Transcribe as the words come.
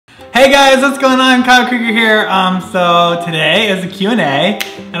Hey guys, what's going on? Kyle Krieger here. So today is a Q&A,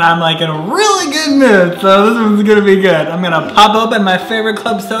 and I'm like in a really good mood, so this one's gonna be good. I'm gonna pop open my favorite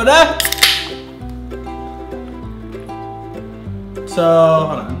club soda. So,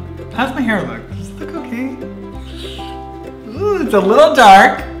 hold on. How's my hair look? Does it look okay? Ooh, it's a little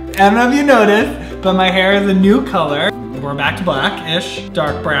dark. I don't know if you noticed, but my hair is a new color. We're back to black-ish,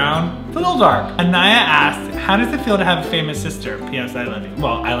 dark brown. It's a little dark. Anaya asked, how does it feel to have a famous sister? P.S. I love you.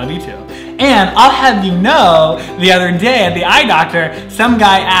 Well, I love you too. And I'll have you know, the other day at the eye doctor, some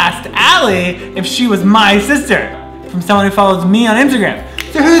guy asked Allie if she was my sister from someone who follows me on Instagram.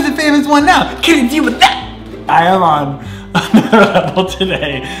 So who's the famous one now? Can you deal with that? I am on another level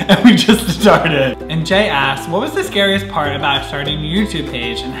today, and we just started. And Jay asked, what was the scariest part about starting a YouTube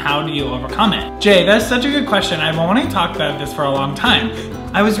page and how do you overcome it? Jay, that's such a good question. I've been wanting to talk about this for a long time.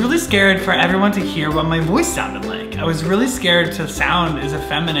 I was really scared for everyone to hear what my voice sounded like. I was really scared to sound as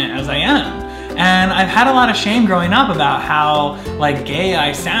effeminate as I am. And I've had a lot of shame growing up about how like gay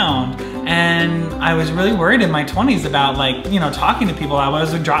I sound. And I was really worried in my 20s about like, you know, talking to people. I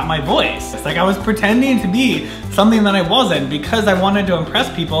was to drop my voice. It's like I was pretending to be something that I wasn't because I wanted to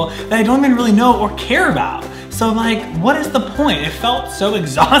impress people that I don't even really know or care about. So like, what is the point? It felt so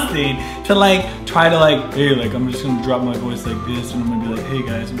exhausting to like, try to like, hey, like I'm just gonna drop my voice like this and I'm gonna be like, hey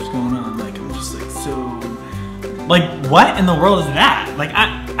guys, what's going on? Like, I'm just like so, like what in the world is that? Like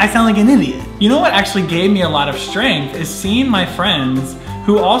I sound like an idiot. You know what actually gave me a lot of strength is seeing my friends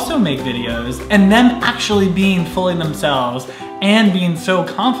who also make videos and them actually being fully themselves and being so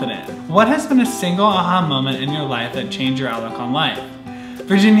confident. What has been a single aha moment in your life that changed your outlook on life?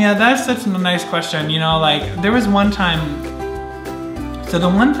 Virginia, that's such a nice question. You know, like there was one time, so the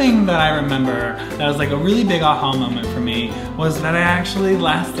one thing that I remember that was like a really big aha moment for me was that I actually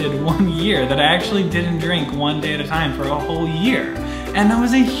lasted 1 year, that I actually didn't drink one day at a time for a whole year. And that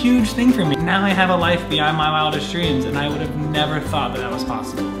was a huge thing for me. Now I have a life beyond my wildest dreams, and I would have never thought that that was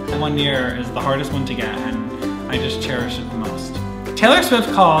possible. 1 year is the hardest one to get, and I just cherish it the most. Taylor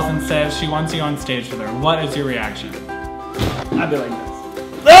Swift calls and says she wants you on stage with her. What is your reaction? I'd be like this.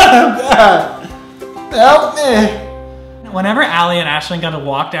 Oh God, help me. Whenever Allie and Ashlyn got to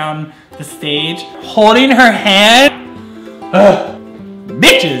walk down the stage, holding her hand,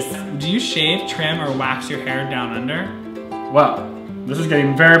 bitches. Do you shave, trim, or wax your hair down under? Well, this is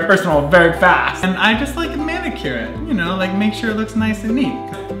getting very personal very fast. And I just like manicure it, you know, like make sure it looks nice and neat.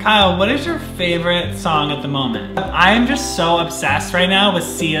 Kyle, what is your favorite song at the moment? I am just so obsessed right now with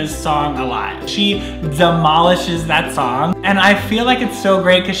Sia's song Alive. She demolishes that song. And I feel like it's so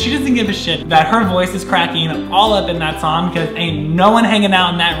great because she doesn't give a shit that her voice is cracking all up in that song because ain't no one hanging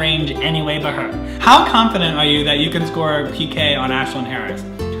out in that range anyway but her. How confident are you that you can score a PK on Ashlyn Harris?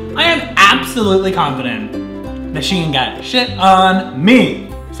 I am absolutely confident that she ain't got shit on me.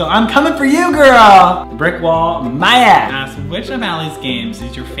 So I'm coming for you, girl. Brick wall, my ass. Ask, which of Allie's games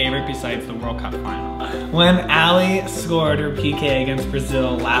is your favorite besides the World Cup final? When Allie scored her PK against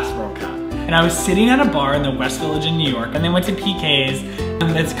Brazil last World Cup. And I was sitting at a bar in the West Village in New York, and they went to PKs,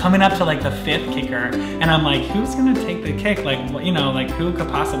 and it's coming up to like the 5th kicker, and I'm like, who's gonna take the kick? Like, you know, like who could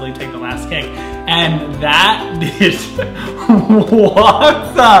possibly take the last kick? And that bitch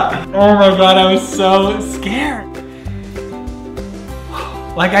walks up. Oh my God, I was so scared.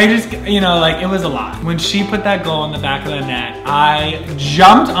 Like I just, you know, like it was a lot. When she put that goal in the back of the net, I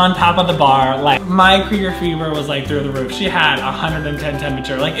jumped on top of the bar. Like my Krieger fever was like through the roof. She had 110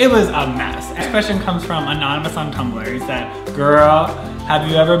 temperature. Like it was a mess. This question comes from Anonymous on Tumblr. He said, girl, have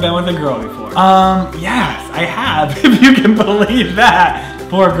you ever been with a girl before? Yes, I have, if you can believe that.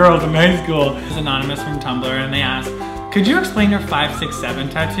 Poor girls in high school. It's Anonymous from Tumblr, and they asked, could you explain your 567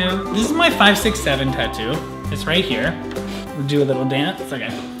 tattoo? This is my 567 tattoo. It's right here. We'll do a little dance, okay.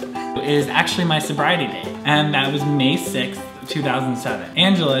 It is actually my sobriety date, and that was May 6th, 2007.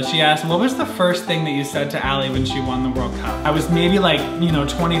 Angela, she asked, what was the first thing that you said to Allie when she won the World Cup? I was maybe like, you know,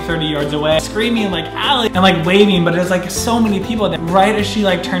 20, 30 yards away, screaming like, Allie, and like waving, but it was like so many people that right as she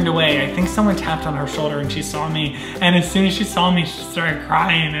like turned away, I think someone tapped on her shoulder and she saw me, and as soon as she saw me, she started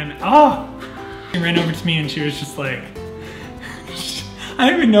crying, and oh, she ran over to me and she was just like, I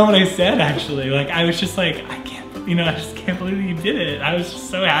don't even know what I said actually. Like, I was just like, you know, I just can't believe you did it. I was just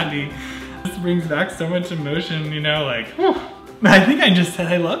so happy. This brings back so much emotion, you know, like, whew. I think I just said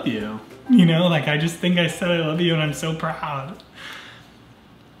I love you. You know, like I just think I said I love you and I'm so proud.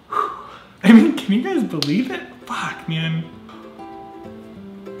 Whew. I mean, can you guys believe it? Fuck, man.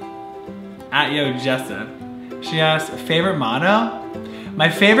 At Yo Jessa, she asked, favorite motto? My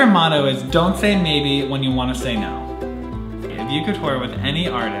favorite motto is don't say maybe when you want to say no. If you could tour with any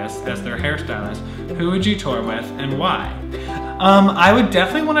artist as their hairstylist, who would you tour with and why? I would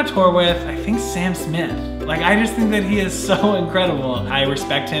definitely want to tour with, I think, Sam Smith. Like, I just think that he is so incredible. I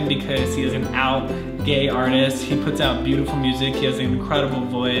respect him because he is an out gay artist. He puts out beautiful music. He has an incredible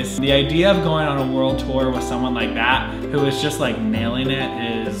voice. The idea of going on a world tour with someone like that, who is just like nailing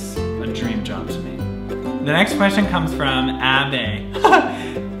it, is a dream job to me. The next question comes from Abe.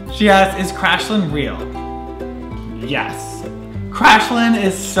 She asks, is Krashlyn real? Yes. Krashlyn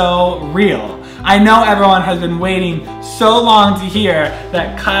is so real. I know everyone has been waiting so long to hear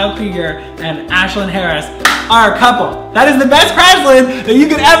that Kyle Krieger and Ashlyn Harris are a couple. That is the best Krashlyn that you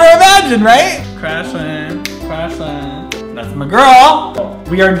could ever imagine, right? Krashlyn, that's my girl.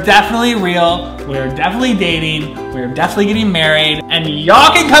 We are definitely real. We are definitely dating. We are definitely getting married. And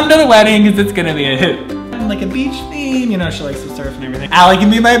y'all can come to the wedding because it's gonna be a hoot. And like a beach theme, you know, she likes to surf and everything. Allie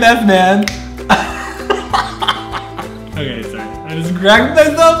can be my best man. Okay, sorry. I just cracked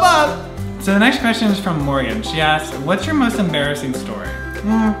myself up. So the next question is from Morgan. She asks, what's your most embarrassing story?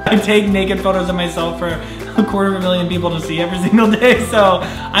 I take naked photos of myself for 250,000 people to see every single day, so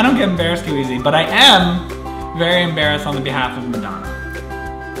I don't get embarrassed too easy. But I am very embarrassed on the behalf of Madonna.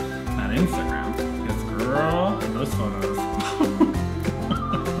 On Instagram. Because girl, those photos.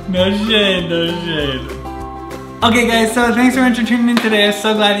 No shade, no shade. Okay guys, so thanks so much for tuning in today. I'm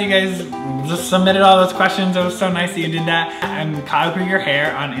so glad you guys just submitted all those questions. It was so nice that you did that. I'm Kyle Krieger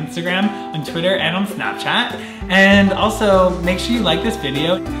Hair on Instagram, on Twitter, and on Snapchat. And also, make sure you like this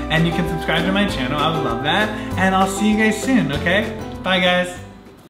video and you can subscribe to my channel. I would love that. And I'll see you guys soon, okay? Bye guys.